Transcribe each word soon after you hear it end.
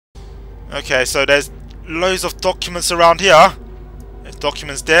Okay, so there's loads of documents around here. There's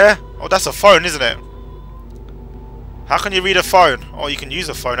documents there. Oh, that's a phone, isn't it? How can you read a phone? Oh, you can use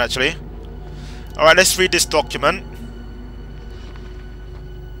a phone, actually. Alright, let's read this document.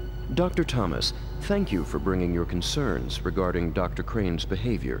 Dr. Thomas, thank you for bringing your concerns regarding Dr. Crane's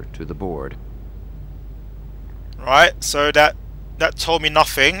behavior to the board. Right, so that told me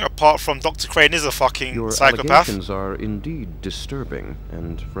nothing, apart from Dr. Crane is a fucking Your psychopath. allegations are indeed disturbing,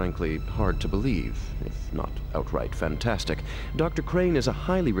 and frankly hard to believe, if not outright fantastic. Dr. Crane is a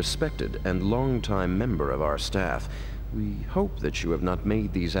highly respected and long-time member of our staff. We hope that you have not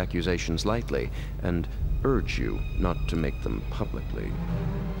made these accusations lightly, and urge you not to make them publicly.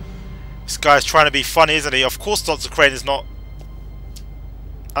 This guy's trying to be funny, isn't he? Of course Dr. Crane is not...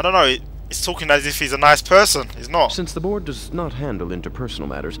 I don't know, he's talking as if he's a nice person. He's not. Since the board does not handle interpersonal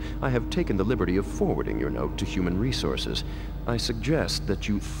matters, I have taken the liberty of forwarding your note to Human Resources. I suggest that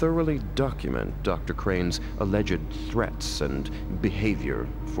you thoroughly document Dr. Crane's alleged threats and behavior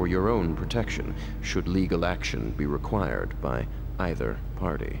for your own protection, should legal action be required by either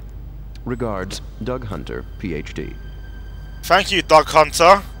party. Regards, Doug Hunter, PhD. Thank you, Doug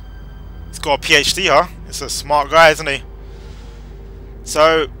Hunter. He's got a PhD, huh? He's a smart guy, isn't he?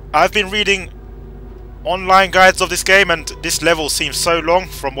 So, I've been reading online guides of this game, and this level seems so long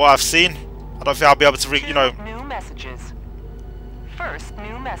from what I've seen. I don't think I'll be able to read, you know... New messages. First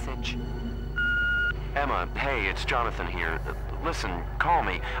new message. Emma, hey, it's Jonathan here. Listen, call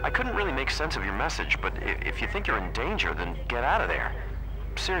me. I couldn't really make sense of your message, but if you think you're in danger, then get out of there.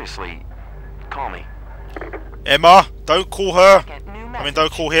 Seriously, call me. Emma, don't call her. New message. I mean,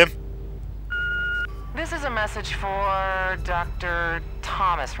 don't call him. This is a message for Dr.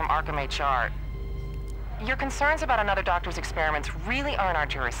 Thomas from Arkham HR. Your concerns about another doctor's experiments really aren't our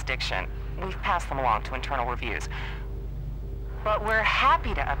jurisdiction. We've passed them along to internal reviews. But we're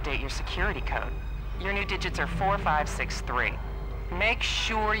happy to update your security code. Your new digits are 4563. Make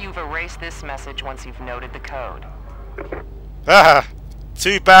sure you've erased this message once you've noted the code. Ah,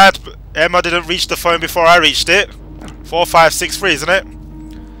 too bad Emma didn't reach the phone before I reached it. 4563, isn't it?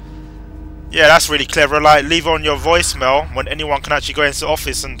 Yeah, that's really clever. Like, leave on your voicemail when anyone can actually go into the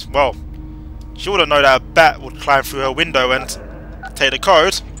office and, well, she wouldn't know that a bat would climb through her window and take the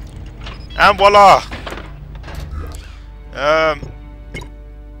code. And voila!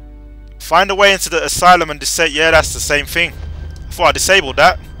 Find a way into the asylum and disable. Yeah, that's the same thing. I thought I disabled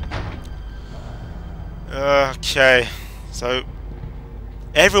that. Okay, so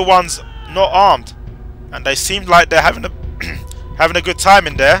everyone's not armed, and they seem like they're having a having a good time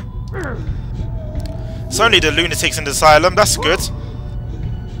in there. It's only the lunatics in the asylum. That's good.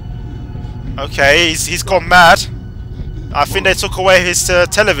 Okay, he's gone mad. I think they took away his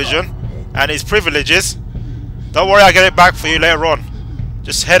television and his privileges. Don't worry, I'll get it back for you later on.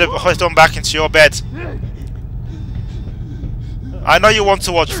 Just head on back into your bed. I know you want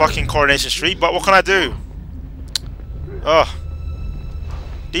to watch fucking Coronation Street, but what can I do? Ugh.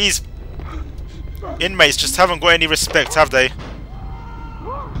 These inmates just haven't got any respect, have they?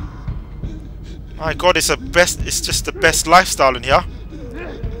 My god, it's just the best lifestyle in here.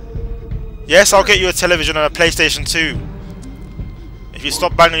 Yes, I'll get you a television and a PlayStation 2. If you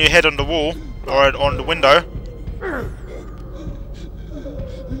stop banging your head on the wall or on the window.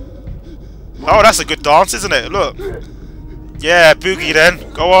 Oh, that's a good dance, isn't it? Look. Yeah, boogie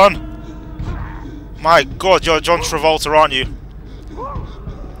then. Go on. My god, you're John Travolta, aren't you?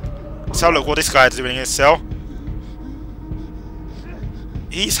 So look what this guy's doing in his cell.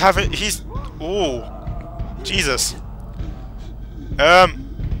 Ooh. Jesus.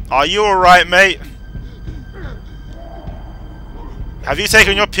 Are you alright, mate? Have you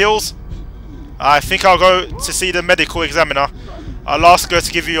taken your pills? I think I'll go to see the medical examiner. I'll ask her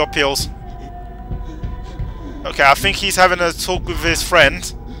to give you your pills. Okay, I think he's having a talk with his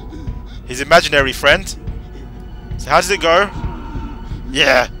friend. His imaginary friend. So how does it go?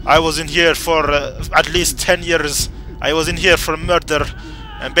 Yeah, I was in here for at least 10 years. I was in here for murder.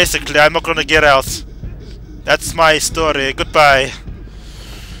 And basically, I'm not gonna get out. That's my story. Goodbye.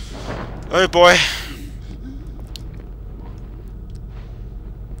 Oh boy.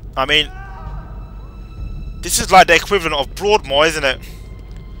 I mean, this is like the equivalent of Broadmoor, isn't it?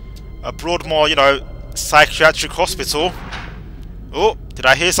 A Broadmoor, you know, psychiatric hospital. Oh, did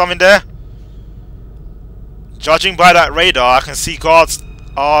I hear something there? Judging by that radar, I can see guards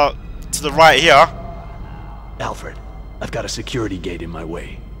are to the right here. Alfred, I've got a security gate in my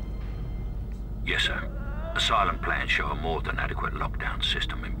way. Yes, sir. Asylum plans show a more than adequate lockdown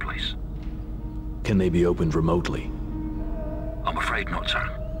system in place. Can they be opened remotely? I'm afraid not,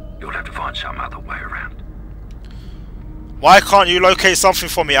 sir. You'll have to find some other way around. Why can't you locate something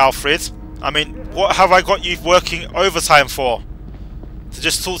for me, Alfred? I mean, what have I got you working overtime for? To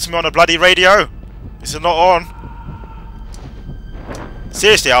just talk to me on a bloody radio? Is it not on?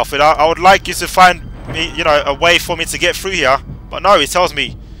 Seriously, Alfred, I would like you to find me, you know, a way for me to get through here. But no, he tells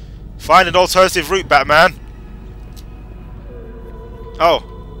me, find an alternative route, Batman. Oh.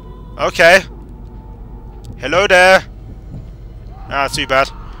 Okay. Hello there. Ah, too bad.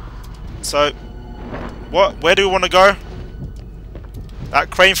 So, what? Where do we want to go? That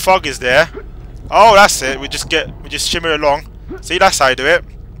crane fog is there. Oh, that's it. We just shimmer along. See, that's how you do it.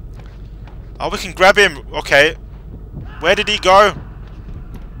 Oh, we can grab him. Okay. Where did he go?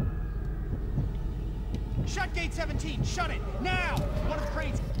 Shut gate 17. Shut it now. One of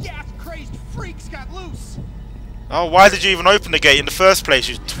Crane's gas-crazed freaks got loose. Oh, why did you even open the gate in the first place,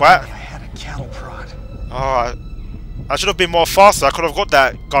 you twat? I had a cattle prod. Oh, I should have been more faster. I could have got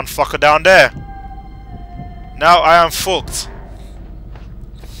that gunfucker down there. Now I am fucked.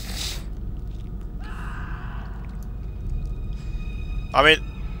 I mean,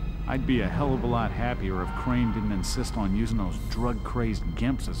 I'd be a hell of a lot happier if Crane didn't insist on using those drug-crazed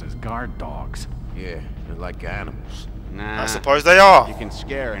gimps as his guard dogs. Yeah, they're like animals. Nah, I suppose they are. you can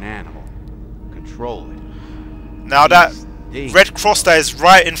scare an animal. Control it. Now that These- red cross there is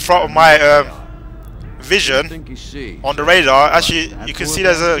right in front of my vision think you see? on the radar. Actually, you can see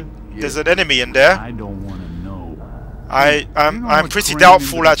there's an enemy in there. I don't want to know. I'm pretty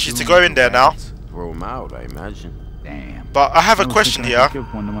doubtful actually to go in there now. Throw them out, I imagine. Damn. But I have a I don't question think I here. could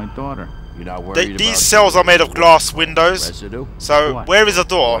give one to my daughter. You're not worried about These cells are made of glass windows. residue? So What? where is the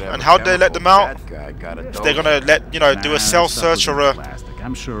door? Whatever And how do they let them out? chemical that guy got a If they're dose. gonna let, you know, do Nah, a cell that stuff search is or in a plastic.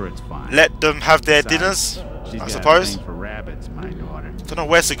 I'm sure it's fine. let them have their Besides, dinners, she's I got a suppose. thing for rabbits, my daughter. Don't know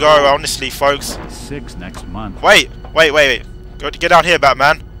where to go, honestly, folks. 6 next month. Wait. Get down here,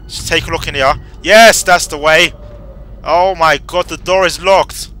 Batman. Just take a look in here. Yes, that's the way. Oh my god, the door is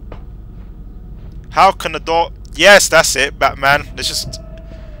locked. How can the door... Yes, that's it, Batman. Let's just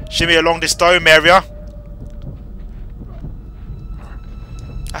shimmy along this dome area.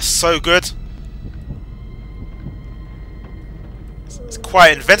 That's so good. It's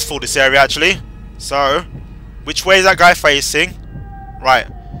quite eventful, this area, actually. So, which way is that guy facing? Right.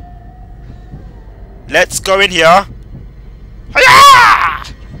 Let's go in here.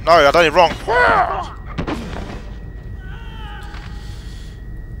 Hi-ya! No, I done it wrong.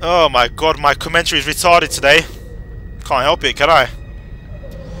 Oh my god, my commentary is retarded today. Can't help it, can I?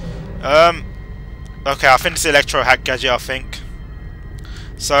 Okay, I think it's electro hack gadget, I think.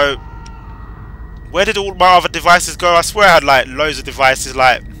 So, where did all my other devices go? I swear I had like loads of devices,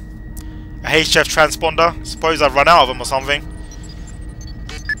 like a HF transponder. Suppose I've run out of them or something.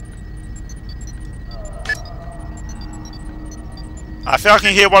 I think I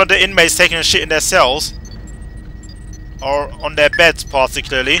can hear one of the inmates taking a shit in their cells. Or on their beds,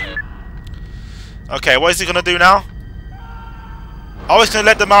 particularly. Okay, what is he gonna do now? Oh, he's gonna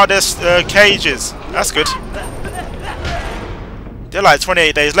let them out of their cages. That's good. They're like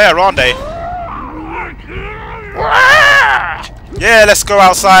 28 days later, aren't they? Yeah, let's go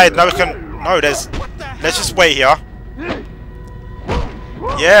outside. Now we can... No, there's... Let's just wait here.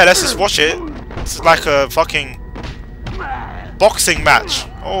 Yeah, let's just watch it. This is like a fucking... boxing match.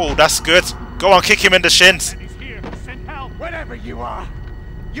 Oh, that's good. Go on, kick him in the shins. Whatever you are,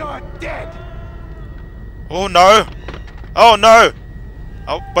 you're dead. Oh no! Oh no!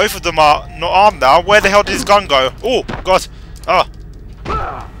 Oh, both of them are not armed now. Where the hell did his gun go? Oh god! Oh!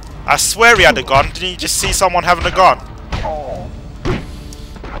 I swear he had a gun. Didn't you just see someone having a gun?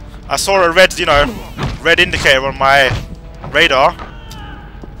 I saw a red, you know, red indicator on my radar.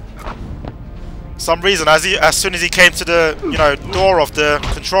 Some reason, as soon as he came to the, you know, door of the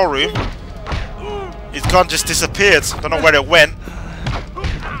control room, his gun just disappeared. Don't know where it went.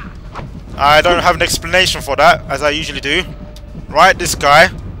 I don't have an explanation for that, as I usually do. Right, this guy.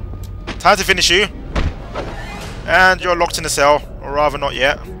 Time to finish you. And you're locked in a cell, or rather not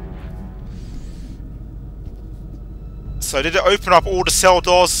yet. So did it open up all the cell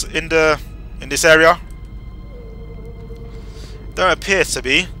doors in this area? Don't appear to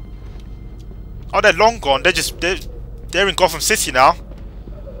be. Oh, they're long gone. They're in Gotham City now.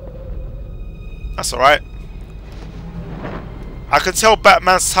 That's alright. I can tell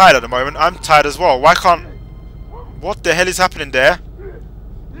Batman's tired at the moment. I'm tired as well. Why can't... What the hell is happening there?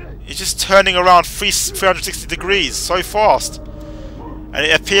 He's just turning around 360 degrees so fast. And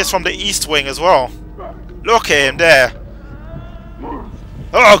it appears from the east wing as well. Look at him there.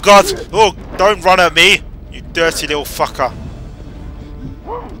 Oh god! Oh, don't run at me, you dirty little fucker.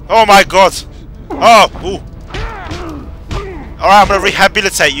 Oh my god! Oh! Ooh. Alright, I'm gonna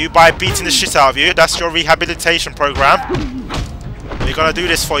rehabilitate you by beating the shit out of you. That's your rehabilitation program. We're gonna do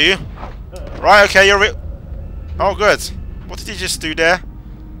this for you. Right, okay, you're oh, good. What did he just do there?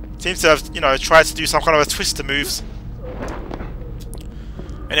 Seems to have, you know, tried to do some kind of a twister moves.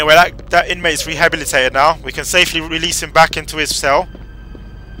 Anyway, that inmate's rehabilitated now. We can safely release him back into his cell.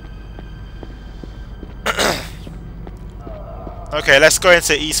 Okay, let's go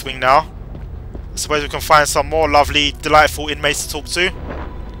into East Wing now. I suppose we can find some more lovely, delightful inmates to talk to.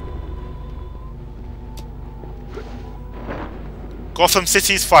 Gotham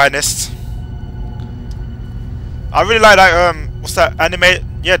City's finest. I really like that, what's that, anime?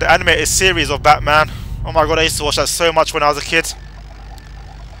 Yeah, the animated series of Batman. Oh my god, I used to watch that so much when I was a kid.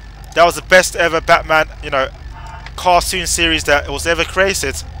 That was the best ever Batman, you know, cartoon series that was ever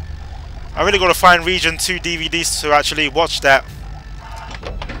created. I really got to find Region 2 DVDs to actually watch that.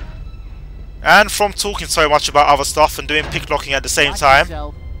 And from talking so much about other stuff and doing picklocking at the same time,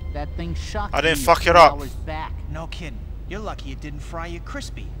 that thing shocked I didn't me fuck it 2 up. hours back. No kidding. You're lucky it didn't fry you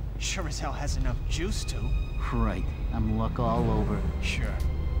crispy. Sure as hell has enough juice to. Right. I'm luck all over. Sure.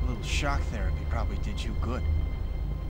 A little shock therapy probably did you good.